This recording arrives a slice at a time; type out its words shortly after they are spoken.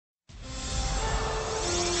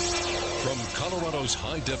Colorado's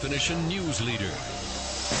high-definition news leader.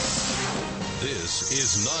 This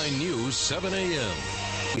is 9 News 7 a.m.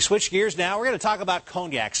 We switch gears now. We're going to talk about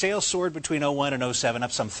cognac. Sales soared between 01 and 07,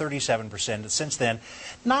 up some 37%. Since then,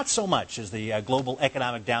 not so much as the global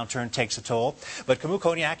economic downturn takes a toll. But Camus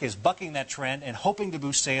Cognac is bucking that trend and hoping to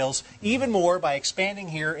boost sales even more by expanding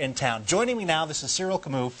here in town. Joining me now, this is Cyril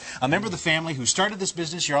Camus, a member of the family who started this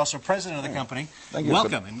business. You're also president of the company. Thank you.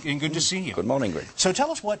 Welcome, and good to see you. Good morning, Greg. So tell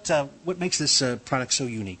us what makes this product so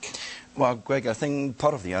unique. Well, Greg, I think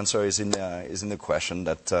part of the answer is in the question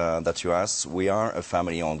that you asked. We are a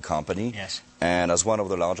family-owned company. Yes. And as one of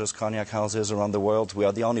the largest cognac houses around the world, we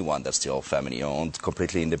are the only one that's still family-owned,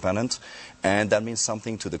 completely independent. And that means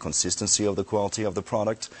something to the consistency of the quality of the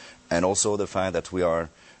product, and also the fact that we are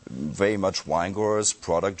very much wine growers,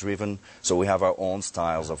 product driven. So we have our own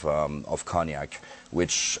styles of cognac,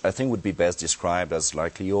 which I think would be best described as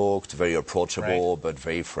lightly oaked, very approachable, right, but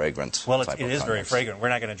very fragrant. Well, it is very fragrant. We're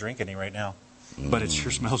not going to drink any right now. But it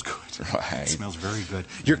sure smells good. Right. It smells very good.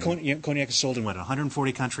 Your cognac is sold in, what,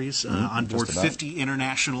 140 countries, on board 50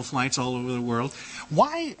 international flights all over the world.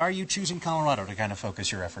 Why are you choosing Colorado to kind of focus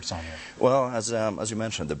your efforts on here? Well, as you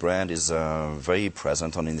mentioned, the brand is very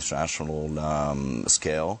present on an international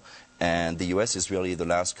scale. And the U.S. is really the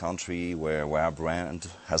last country where our brand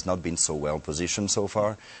has not been so well positioned so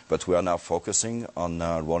far. But we are now focusing on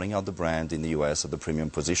rolling out the brand in the U.S. at the premium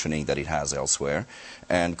positioning that it has elsewhere.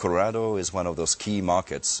 And Colorado is one of those key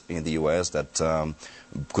markets in the U.S. that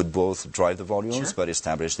could both drive the volumes, sure, but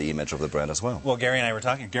establish the image of the brand as well. Well, Gary and I were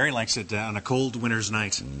talking. Gary likes it on a cold winter's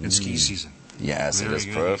night in ski season. Yes, Very it is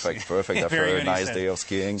good. perfect after a nice day of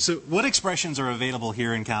skiing. So what expressions are available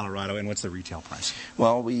here in Colorado, and what's the retail price?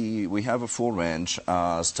 Well, we have a full range,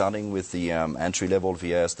 starting with the entry-level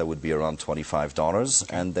VS that would be around $25,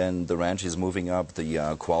 okay, and then the range is moving up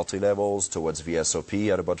the quality levels towards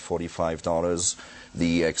VSOP at about $45.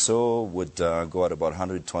 The XO would go at about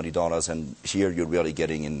 $120, and here you're really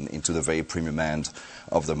getting into the very premium end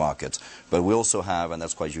of the market. But we also have, and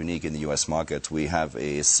that's quite unique in the U.S. market, we have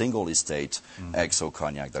a single estate XO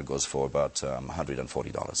cognac that goes for about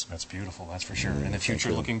 $140. That's beautiful, that's for sure. And the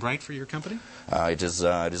future looking bright for your company? It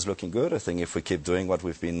is looking good. I think if we keep doing what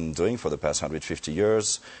we've been doing for the past 150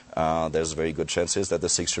 years, there's very good chances that the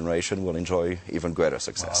sixth generation will enjoy even greater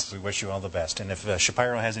success. Well, we wish you all the best. And if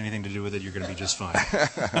Shapiro has anything to do with it, you're going to be just fine.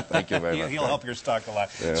 Thank you very much. He'll help your stock a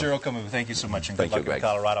lot. Yeah. Cyril Camus, thank you so much, and good luck in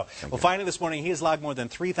Colorado. Well, finally this morning, he has logged more than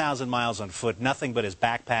 3,000 miles on foot, nothing but his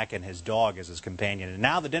backpack and his dog as his companion. And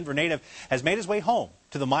now the Denver native has made his way home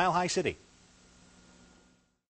to the Mile High City.